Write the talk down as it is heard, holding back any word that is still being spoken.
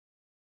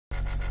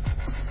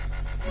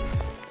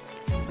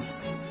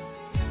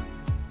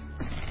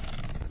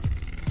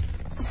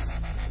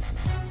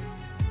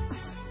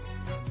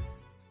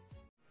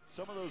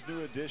some of those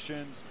new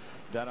additions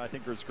that I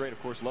think is great.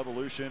 Of course,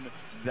 Levolution,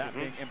 that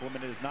being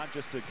implemented is not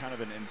just a kind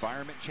of an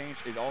environment change,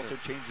 it also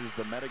changes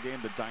the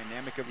metagame, the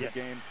dynamic of the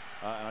game,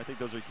 and I think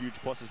those are huge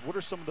pluses. What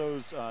are some of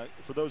those,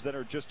 for those that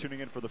are just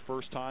tuning in for the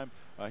first time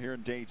here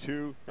in day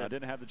 2, I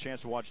didn't have the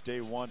chance to watch day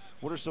 1,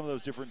 what are some of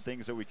those different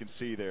things that we can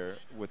see there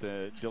with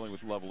dealing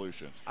with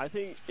Levolution? I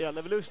think,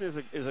 Levolution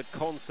is a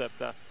concept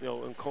that,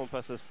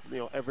 encompasses,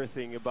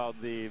 everything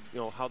about the,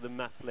 how the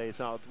map lays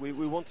out. We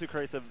want to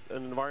create an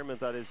environment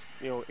that is,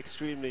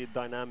 extremely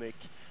dynamic,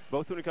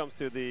 both when it comes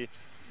to the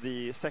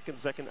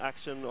second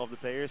action of the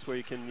players, where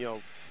you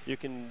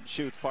can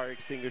shoot fire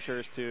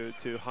extinguishers to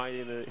hide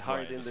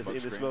in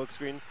the smoke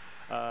screen.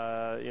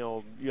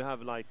 You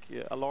have like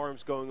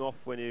alarms going off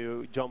when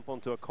you jump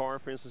onto a car,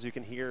 for instance. You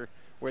can hear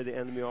where the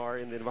enemy are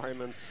in the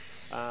environment.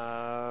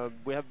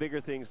 We have bigger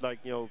things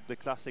like the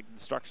classic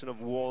destruction of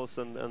walls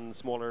and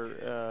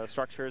smaller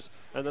structures,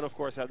 and then of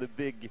course have the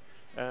big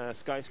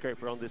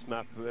skyscraper on this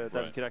map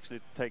that you can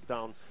actually take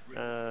down,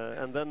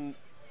 and then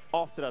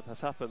after that has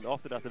happened,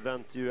 after that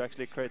event, you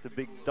actually create a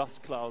big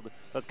dust cloud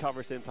that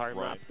covers the entire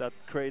map, that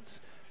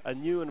creates a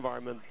new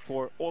environment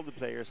for all the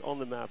players on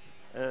the map,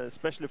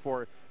 especially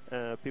for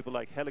people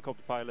like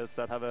helicopter pilots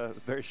that have a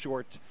very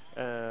short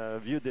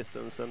view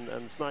distance,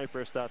 and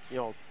snipers that,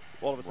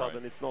 all of a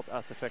sudden it's not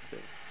as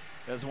effective.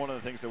 That's one of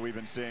the things that we've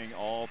been seeing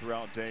all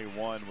throughout day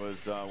 1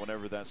 was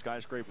whenever that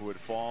skyscraper would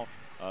fall,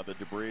 the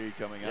debris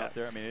coming out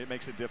there. I mean, it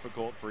makes it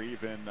difficult for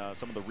even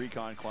some of the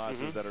recon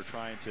classes that are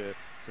trying to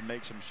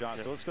make some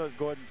shots. So let's go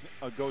ahead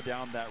and go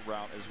down that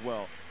route as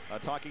well.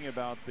 Talking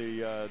about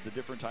the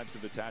different types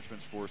of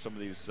attachments for some of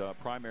these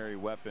primary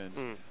weapons,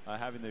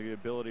 having the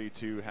ability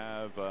to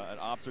have an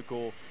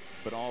optical,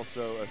 but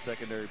also a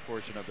secondary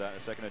portion of that, a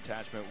second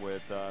attachment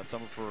with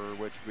some for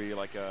which would be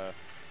like a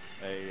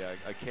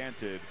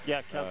canted,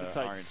 canted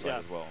iron sight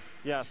as well.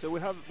 Yeah, so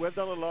we've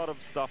done a lot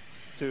of stuff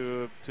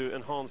to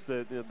enhance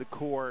the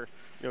core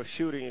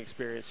shooting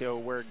experience.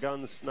 Where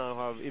guns now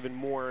have even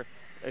more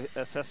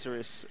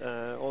accessories,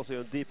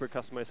 also deeper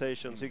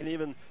customization. So you can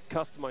even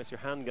customize your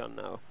handgun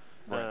now,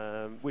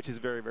 which is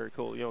very, very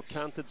cool.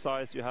 Canted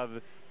sights, you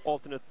have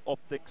alternate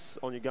optics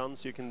on your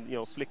guns. You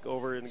can flick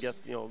over and get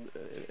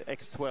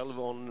X12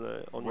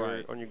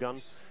 on your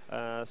gun.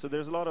 So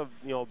there's a lot of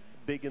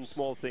big and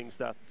small things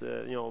that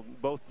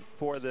both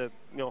for the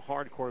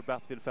hardcore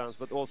Battlefield fans,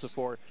 but also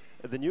for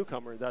the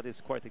newcomer, that is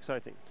quite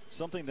exciting.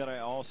 Something that I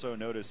also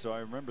noticed, so I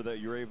remember that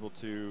you're able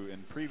to,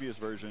 in previous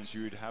versions,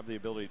 you'd have the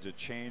ability to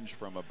change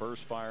from a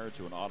burst fire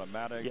to an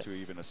automatic to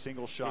even a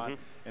single shot,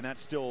 and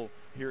that's still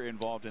here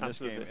involved in this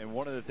game. And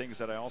one of the things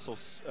that I also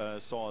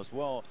saw as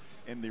well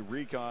in the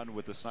recon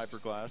with the sniper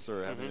class,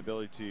 or having the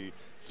ability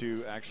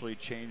to actually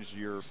change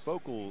your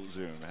focal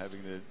zoom,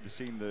 having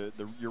seeing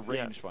your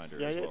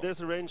rangefinder. Yeah,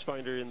 there's a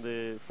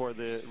rangefinder for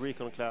the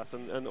recon class,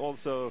 and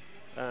also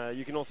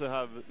you can also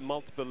have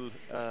multiple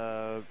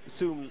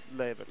zoom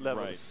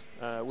levels,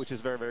 which is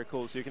very, very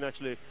cool. So you can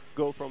actually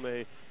go from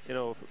a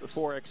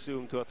 4x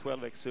zoom to a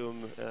 12x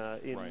zoom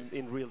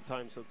in real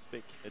time, so to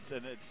speak.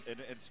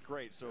 It's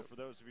great. So for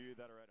those of you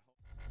that are at home.